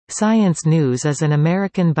Science News is an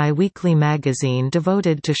American biweekly magazine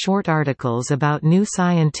devoted to short articles about new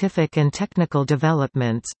scientific and technical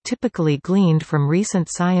developments, typically gleaned from recent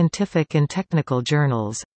scientific and technical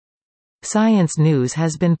journals. Science News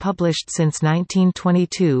has been published since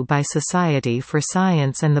 1922 by Society for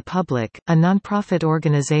Science and the Public, a nonprofit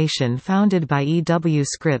organization founded by E. W.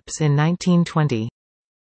 Scripps in 1920.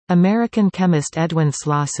 American chemist Edwin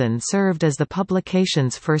Slosson served as the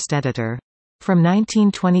publication's first editor. From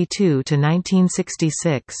 1922 to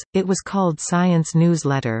 1966, it was called Science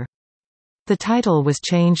Newsletter. The title was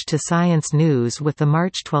changed to Science News with the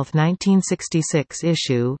March 12, 1966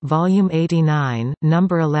 issue, Volume 89,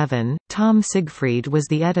 Number 11. Tom Siegfried was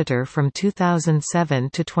the editor from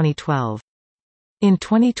 2007 to 2012. In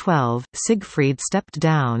 2012, Siegfried stepped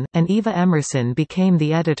down, and Eva Emerson became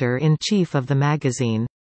the editor-in-chief of the magazine.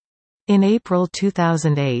 In April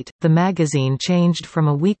 2008, the magazine changed from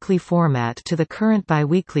a weekly format to the current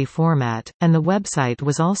biweekly format, and the website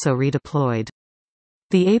was also redeployed.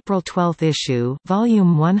 The April 12 issue,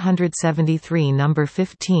 Volume 173 Number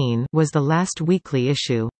 15, was the last weekly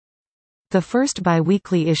issue. The first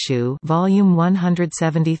biweekly issue, Volume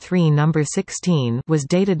 173 Number 16, was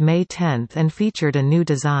dated May 10 and featured a new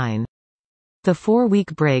design. The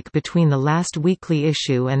 4-week break between the last weekly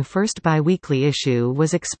issue and first biweekly issue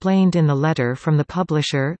was explained in the letter from the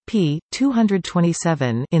publisher, p.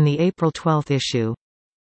 227, in the April 12 issue.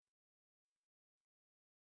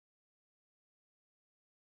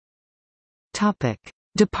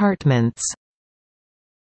 Departments.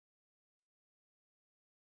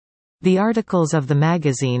 The articles of the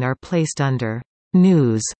magazine are placed under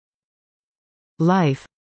News, Life,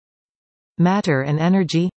 Matter and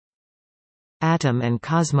Energy, Atom and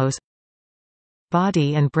Cosmos,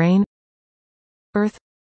 Body and Brain, Earth,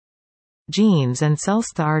 Genes and Cells.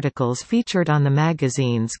 The articles featured on the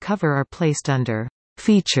magazine's cover are placed under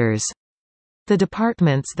Features. The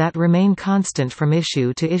departments that remain constant from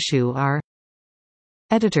issue to issue are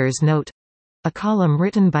Editor's Note, a column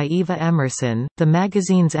written by Eva Emerson, the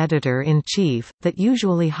magazine's editor-in-chief, that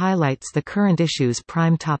usually highlights the current issue's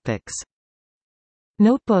prime topics.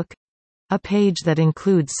 Notebook, a page that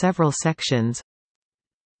includes several sections.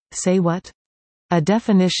 Say What? A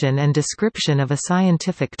definition and description of a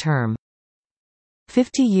scientific term.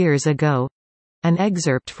 50 years ago, an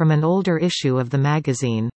excerpt from an older issue of the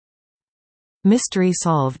magazine. Mystery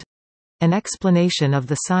Solved, an explanation of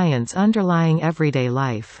the science underlying everyday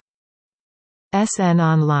life. SN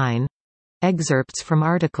Online, excerpts from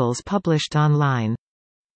articles published online.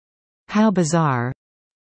 How Bizarre,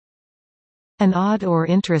 an odd or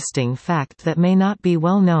interesting fact that may not be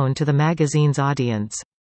well known to the magazine's audience.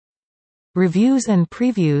 Reviews and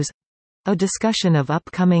Previews, a discussion of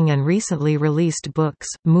upcoming and recently released books,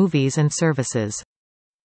 movies and services.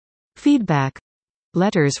 Feedback,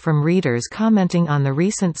 letters from readers commenting on the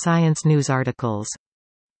recent Science News articles.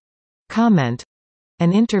 Comment,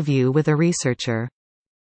 an interview with a researcher.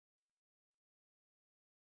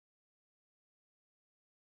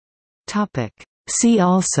 See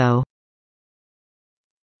also: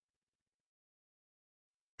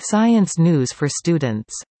 Science News for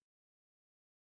students.